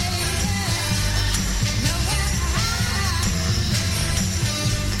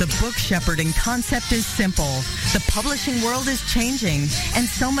 The book shepherding concept is simple. The publishing world is changing, and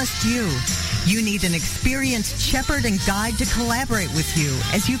so must you. You need an experienced shepherd and guide to collaborate with you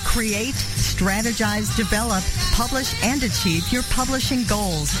as you create, strategize, develop, publish, and achieve your publishing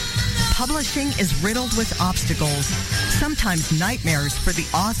goals. Publishing is riddled with obstacles, sometimes nightmares for the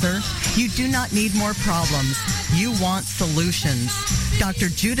author. You do not need more problems. You want solutions. Dr.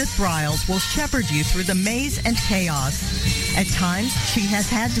 Judith Briles will shepherd you through the maze and chaos. At times, she has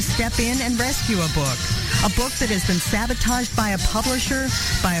had to step in and rescue a book that has been sabotaged by a publisher,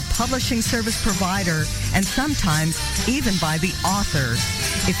 by a publishing service provider, and sometimes even by the author.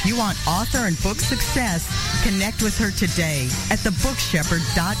 If you want author and book success, connect with her today at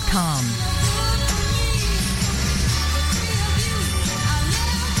thebookshepherd.com.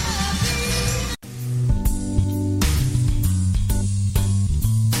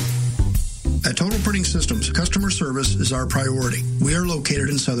 At Total Printing Systems, customer service is our priority. We are located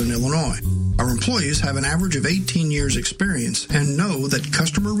in Southern Illinois. Our employees have an average of 18 years experience and know that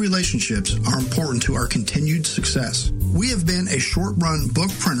customer relationships are important to our continued success. We have been a short-run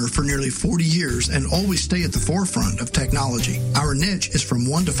book printer for nearly 40 years and always stay at the forefront of technology. Our niche is from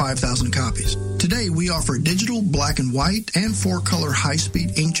 1 to 5,000 copies. Today, we offer digital, black and white, and 4-color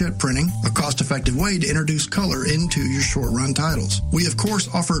high-speed inkjet printing, a cost-effective way to introduce color into your short-run titles. We, of course,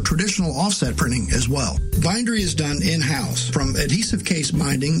 offer traditional offset printing as well. Bindery is done in-house, from adhesive case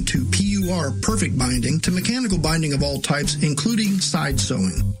binding to PUR perfect binding to mechanical binding of all types, including side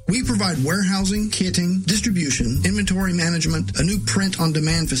sewing. We provide warehousing, kitting, distribution, inventory management, a new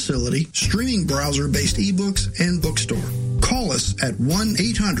print-on-demand facility, streaming browser-based ebooks, and bookstore. Call us at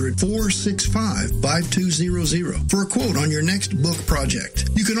 1-800-465-5200 for a quote on your next book project.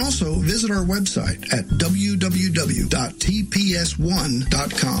 You can also visit our website at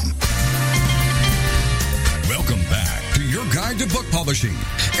www.tps1.com. Welcome back to your guide to book publishing.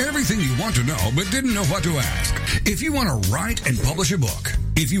 Everything you want to know but didn't know what to ask. If you want to write and publish a book,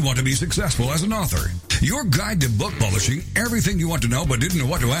 if you want to be successful as an author, your guide to book publishing, everything you want to know but didn't know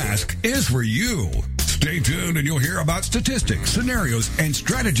what to ask, is for you. Stay tuned and you'll hear about statistics, scenarios, and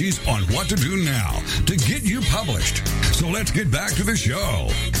strategies on what to do now to get you published. So let's get back to the show.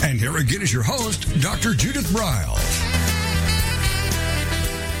 And here again is your host, Dr. Judith Briles.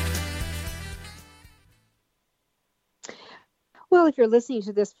 Well, if you're listening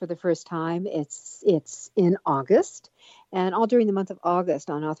to this for the first time, it's in August. And all during the month of August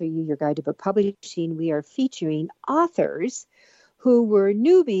on Author U, Your Guide to Book Publishing, we are featuring authors who were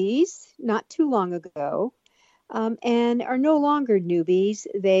newbies not too long ago and are no longer newbies.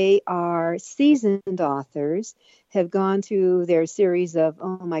 They are seasoned authors, have gone through their series of,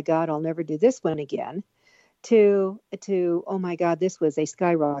 oh my God, I'll never do this one again, to oh my God, this was a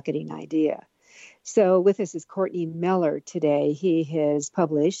skyrocketing idea. So with us is Courtney Meller today. He has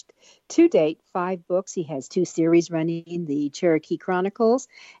published to date 5 books. He has 2 series running, the Cherokee Chronicles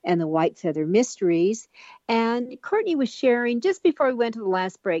and the White Feather Mysteries. And Courtney was sharing, just before we went to the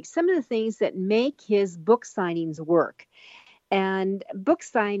last break, some of the things that make his book signings work. And book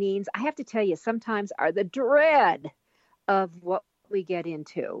signings, I have to tell you, sometimes are the dread of what we get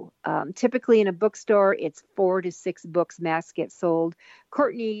into. Typically in a bookstore, it's 4 to 6 books max get sold.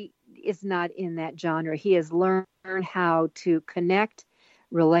 Courtney is not in that genre. He has learned how to connect,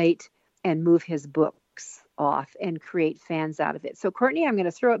 relate, and move his books off and create fans out of it. So Courtney, I'm going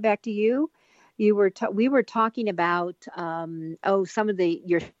to throw it back to you. We were talking about some of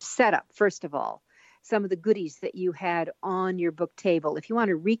your setup, first of all, some of the goodies that you had on your book table. If you want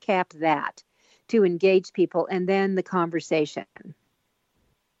to recap that to engage people, and then the conversation.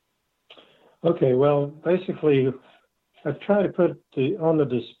 Okay, well, basically, I've tried to put on the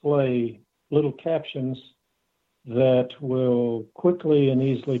display little captions that will quickly and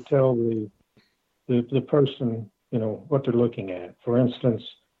easily tell the person, what they're looking at. For instance,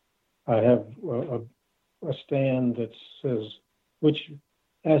 I have a stand that says,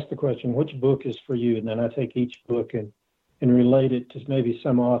 ask the question, which book is for you? And then I take each book and relate it to maybe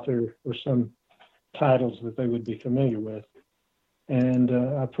some author or some titles that they would be familiar with. And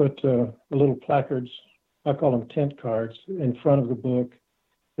I put little placards, I call them tent cards, in front of the book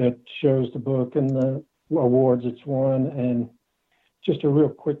that shows the book and the awards it's won and just a real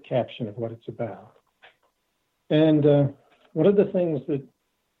quick caption of what it's about. And one of the things that,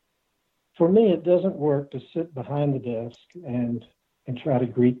 for me, it doesn't work to sit behind the desk and try to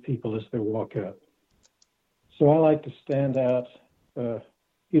greet people as they walk up. So I like to stand out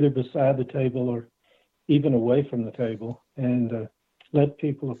either beside the table or even away from the table and let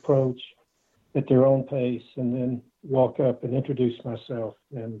people approach at their own pace and then walk up and introduce myself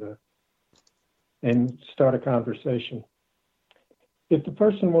and start a conversation. If the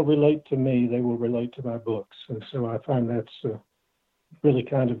person will relate to me, they will relate to my books. And so I find that's really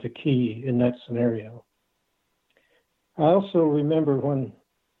kind of the key in that scenario. I also remember when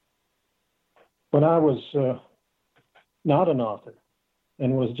I was not an author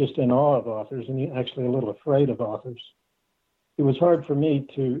and was just in awe of authors and actually a little afraid of authors, it was hard for me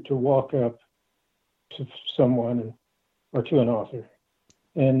to walk up to someone or to an author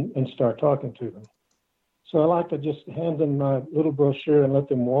and start talking to them. So I like to just hand them my little brochure and let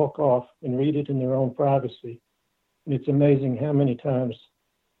them walk off and read it in their own privacy. And it's amazing how many times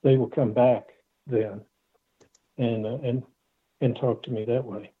they will come back then and talk to me that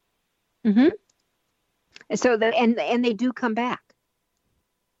way. Mm-hmm. So and they do come back.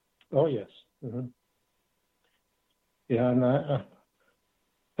 Oh yes. Mm-hmm. Yeah, and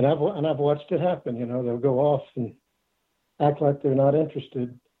I've watched it happen. They'll go off and act like they're not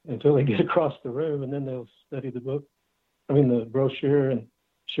interested until they get across the room, and then they'll study the brochure, and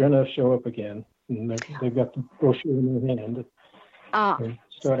sure enough, show up again. And they've got the brochure in their hand and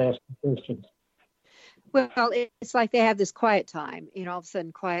start asking questions. Well, it's like they have this quiet time, all of a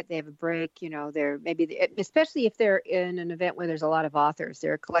sudden quiet, they have a break, they're especially if they're in an event where there's a lot of authors,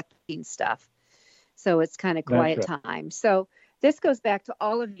 they're collecting stuff. So it's kind of quiet time. So this goes back to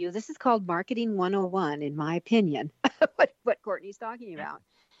all of you. This is called Marketing 101, in my opinion. what Courtney's talking about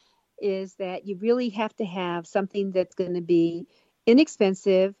is that you really have to have something that's going to be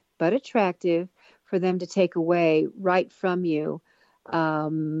inexpensive but attractive for them to take away right from you,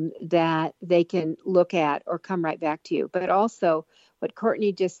 that they can look at or come right back to you. But also what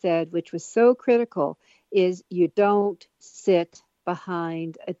Courtney just said, which was so critical, is you don't sit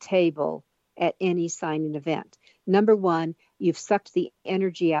behind a table at any signing event. Number one, you've sucked the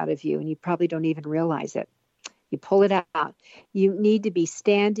energy out of you and you probably don't even realize it. You pull it out. You need to be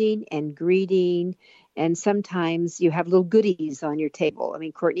standing and greeting, and sometimes you have little goodies on your table. I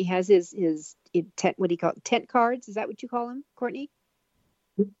mean, Courtney has his tent, what do you call it? Tent cards? Is that what you call them, Courtney?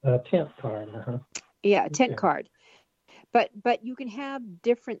 Tent card. Uh-huh. Yeah, a tent card. But you can have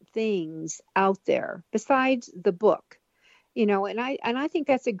different things out there besides the book, and I think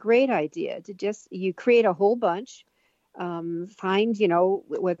that's a great idea to just, you create a whole bunch, find,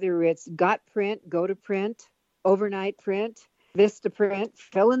 whether it's Got Print, Go to Print, Overnight Print, Vista Print,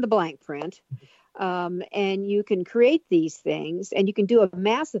 fill in the blank print. And you can create these things and you can do a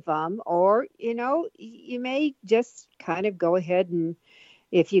mass of them, or, you may just kind of go ahead and,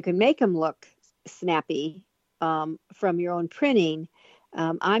 if you can make them look snappy from your own printing,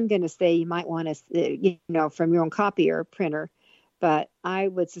 I'm going to say you might want to, from your own copier printer, but I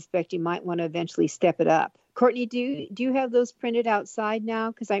would suspect you might want to eventually step it up. Courtney, do you have those printed outside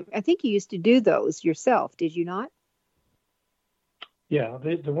now? Because I think you used to do those yourself, did you not? Yeah,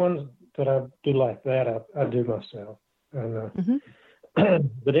 the ones that I do like that, I do myself. And,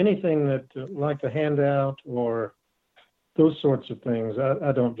 but anything that, like a handout or those sorts of things,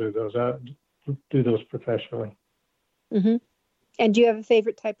 I don't do those. I do those professionally. Mm-hmm. And do you have a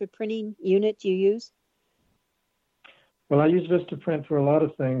favorite type of printing unit you use? Well, I use Vistaprint for a lot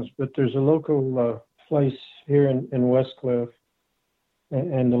of things, but there's a local place here in Westcliff,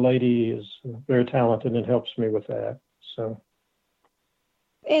 and the lady is very talented and helps me with that. So.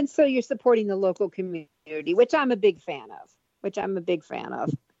 And so you're supporting the local community, which I'm a big fan of.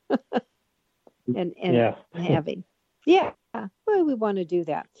 and yeah. having. Yeah, well, we want to do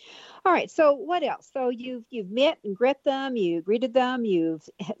that. All right. So what else? So you've met and greeted them. You've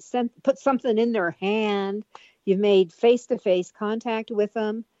put something in their hand. You've made face-to-face contact with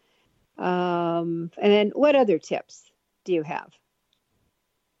them. And then what other tips do you have?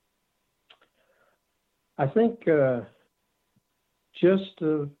 I think for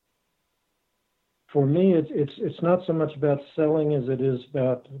me, it's not so much about selling as it is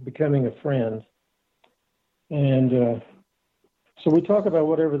about becoming a friend. And so we talk about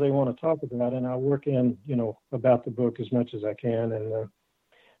whatever they want to talk about, and I work in, about the book as much as I can. And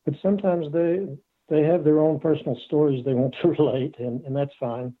but sometimes they have their own personal stories they want to relate, and that's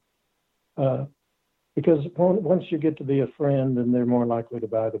fine. Because once you get to be a friend, then they're more likely to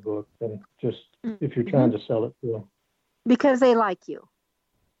buy the book than just if you're trying to sell it to them. Because they like you.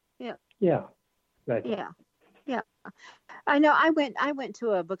 Yeah. Yeah. Right. Yeah. I know. I went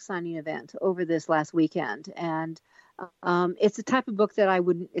to a book signing event over this last weekend, and it's a type of book that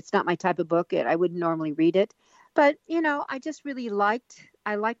it's not my type of book. I wouldn't normally read it, but I just really liked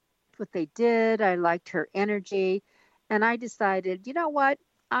what they did. I liked her energy, and I decided, you know what,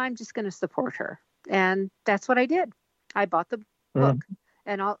 I'm just going to support her, and that's what I did. I bought the book,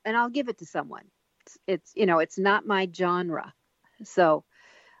 and I'll give it to someone. It's not my genre, so.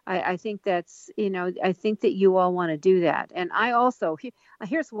 I think that's, I think that you all want to do that. And I also,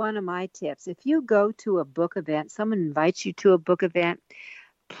 here's one of my tips. If you go to a book event, someone invites you to a book event,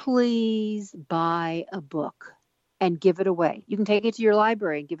 please buy a book and give it away. You can take it to your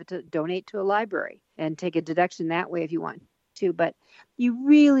library and donate to a library and take a deduction that way if you want to. But you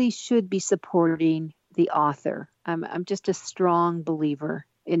really should be supporting the author. I'm just a strong believer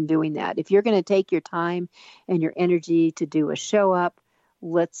in doing that. If you're going to take your time and your energy to do a show up,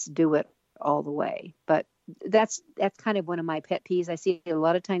 let's do it all the way. But that's kind of one of my pet peeves. I see a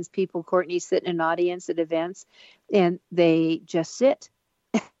lot of times people, Courtney, sit in an audience at events and they just sit.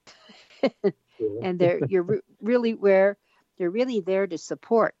 And you're really there to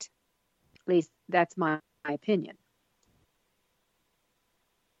support. At least that's my opinion.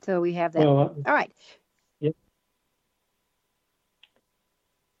 So we have that. All right. Yeah.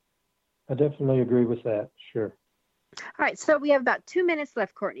 I definitely agree with that. Sure. All right, so we have about 2 minutes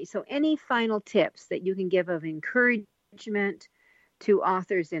left, Courtney. So any final tips that you can give of encouragement to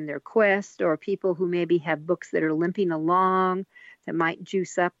authors in their quest, or people who maybe have books that are limping along, that might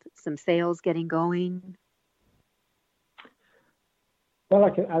juice up some sales getting going? Well,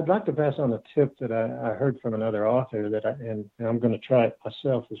 I'd like to pass on a tip that I heard from another author and I'm going to try it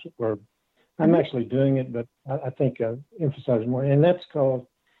myself. I'm actually doing it, but I think I emphasize more, and that's called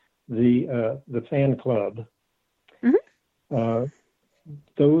the fan club. Mm-hmm.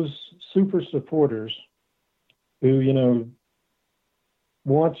 Those super supporters who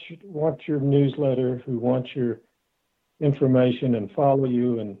want your newsletter, who want your information and follow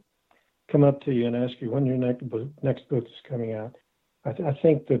you and come up to you and ask you when your next book is coming out. I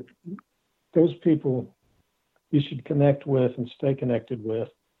think that those people you should connect with and stay connected with,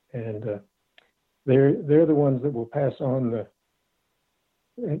 and they're the ones that will pass on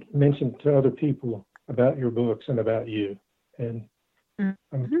mention to other people about your books and about you. And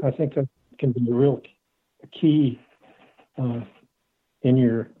mm-hmm. I think that can be a real key in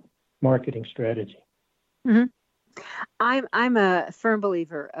your marketing strategy. Mm-hmm. I'm a firm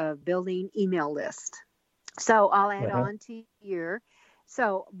believer of building email list. So I'll add on to your.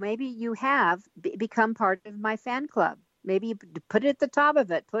 So maybe you have become part of my fan club. Maybe you put it at the top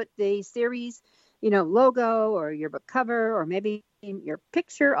of it. Put the series, logo or your book cover or maybe your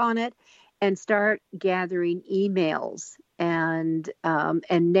picture on it, and start gathering emails and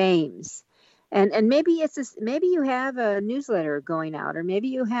names. And maybe maybe you have a newsletter going out, or maybe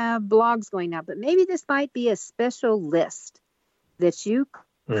you have blogs going out, but maybe this might be a special list that you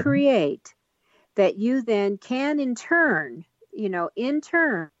create that you then can in turn, you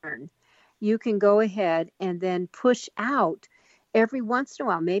can go ahead and then push out every once in a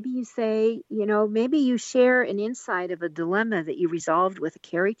while. Maybe you say, maybe you share an insight of a dilemma that you resolved with a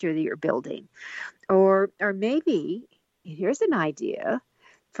character that you're building, or maybe here's an idea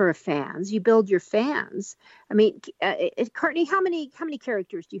for fans. You build your fans. I mean, Courtney, how many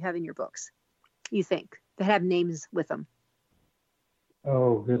characters do you have in your books, you think, that have names with them?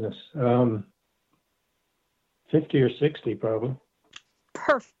 Oh, goodness. 50 or 60 probably.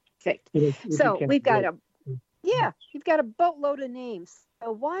 Perfect. So we've got you've got a boatload of names.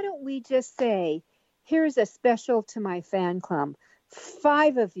 So why don't we just say, here's a special to my fan club.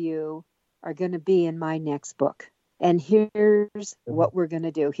 5 of you are going to be in my next book. And here's what we're going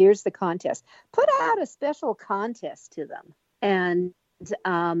to do. Here's the contest. Put out a special contest to them and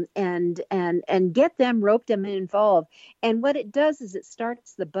get them, rope them involved. And what it does is it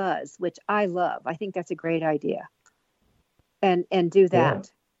starts the buzz, which I love. I think that's a great idea. And do that. Yeah.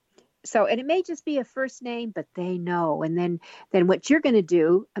 So, and it may just be a first name, but they know. And then what you're going to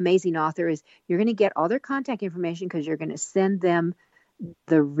do, amazing author, is you're going to get all their contact information because you're going to send them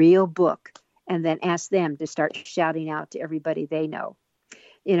the real book and then ask them to start shouting out to everybody they know.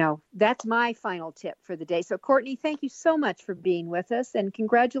 That's my final tip for the day. So, Courtney, thank you so much for being with us, and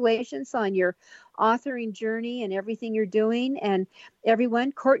congratulations on your authoring journey and everything you're doing. And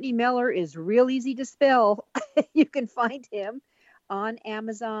everyone, Courtney Miller is real easy to spell. You can find him on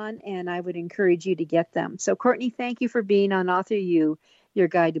Amazon, and I would encourage you to get them. So, Courtney, thank you for being on Author You, your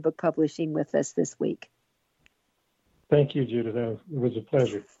guide to book publishing, with us this week. Thank you, Judith. It was a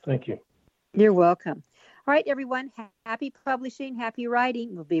pleasure. Thank you. You're welcome. All right, everyone, happy publishing, happy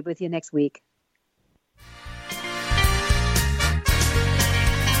writing. We'll be with you next week.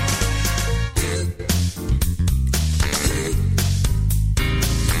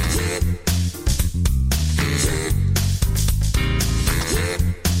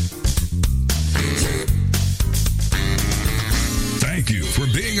 Thank you for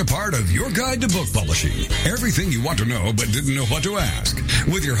being a part of Your Guide to Book Publishing. Everything you want to know but didn't know what to ask.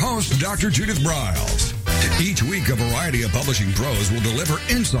 With your host, Dr. Judith Briles. Each week, a variety of publishing pros will deliver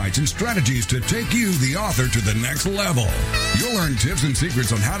insights and strategies to take you, the author, to the next level. You'll learn tips and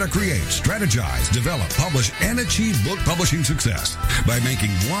secrets on how to create, strategize, develop, publish, and achieve book publishing success by making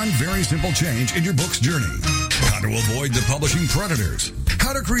one very simple change in your book's journey. How to avoid the publishing predators.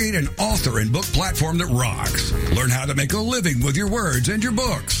 How to create an author and book platform that rocks. Learn how to make a living with your words and your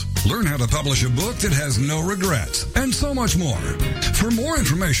books. Learn how to publish a book that has no regrets, and so much more. For more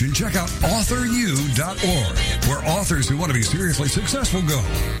information, check out AuthorU.org, where authors who want to be seriously successful go.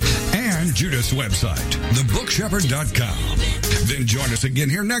 And Judith's website, thebookshepherd.com. Then join us again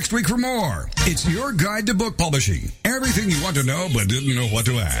here next week for more. It's Your Guide to Book Publishing. Everything you want to know but didn't know what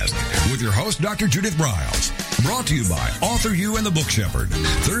to ask. With your host, Dr. Judith Briles. Brought to you by Author You and the Book Shepherd.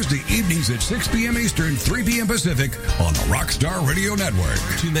 Thursday evenings at 6 p.m. Eastern, 3 p.m. Pacific on the Rockstar Radio Network.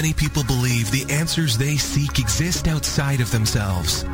 Too many people believe the answers they seek exist outside of themselves.